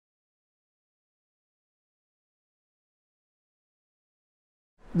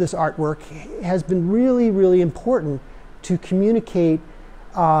this artwork has been really, really important to communicate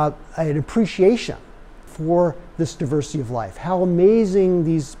an appreciation for this diversity of life, how amazing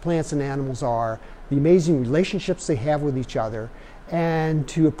these plants and animals are, the amazing relationships they have with each other, and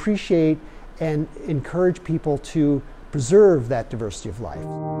to appreciate and encourage people to preserve that diversity of life.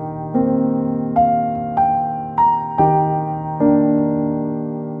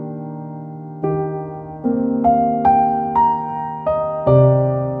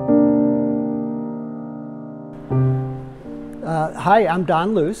 Hi, I'm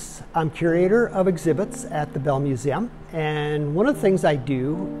Don Luce. I'm curator of exhibits at the Bell Museum, and one of the things I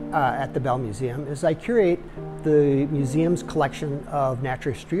do at the Bell Museum is I curate the museum's collection of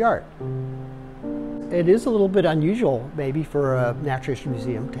natural history art. It is a little bit unusual maybe for a natural history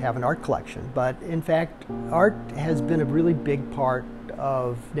museum to have an art collection, but in fact art has been a really big part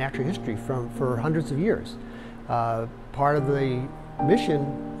of natural history for hundreds of years. Part of the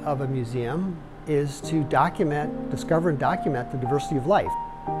mission of a museum is to discover and document the diversity of life.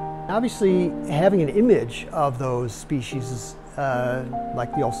 Obviously, having an image of those species is,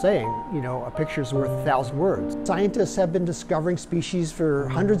 like the old saying, you know, a picture's worth 1,000 words. Scientists have been discovering species for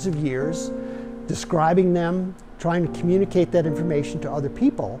hundreds of years, describing them, trying to communicate that information to other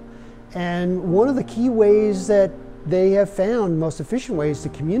people. And one of the key ways that they have found, most efficient ways to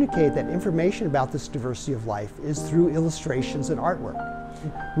communicate that information about this diversity of life is through illustrations and artwork.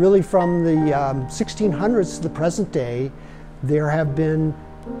 Really from the 1600s to the present day, there have been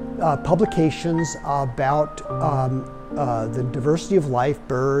publications about the diversity of life,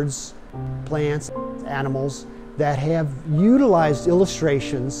 birds, plants, animals, that have utilized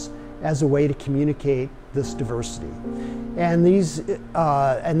illustrations as a way to communicate this diversity. And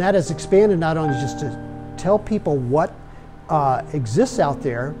and that has expanded not only just to tell people what exists out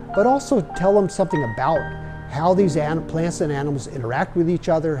there, but also tell them something about how these plants and animals interact with each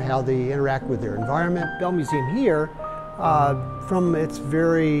other, how they interact with their environment. Bell Museum here, from its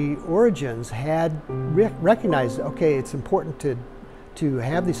very origins, had recognized, okay, it's important to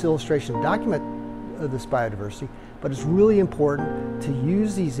have these illustrations document this biodiversity, but it's really important to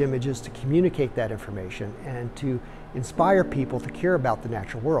use these images to communicate that information and to inspire people to care about the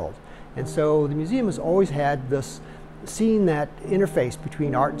natural world. And so the museum has always had this, seeing that interface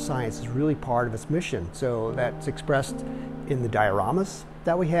between art and science is really part of its mission. So that's expressed in the dioramas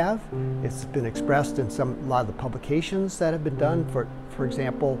that we have. It's been expressed in a lot of the publications that have been done. For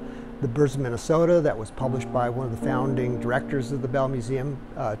example, the Birds of Minnesota that was published by one of the founding directors of the Bell Museum,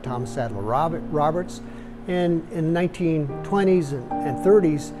 Thomas Sadler Roberts. And in the 1920s and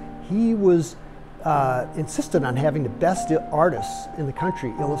 30s, he was insisted on having the best artists in the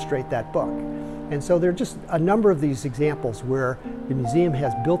country illustrate that book. And so there are just a number of these examples where the museum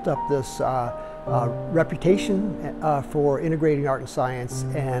has built up this reputation for integrating art and science,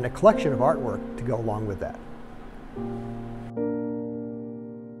 and a collection of artwork to go along with that.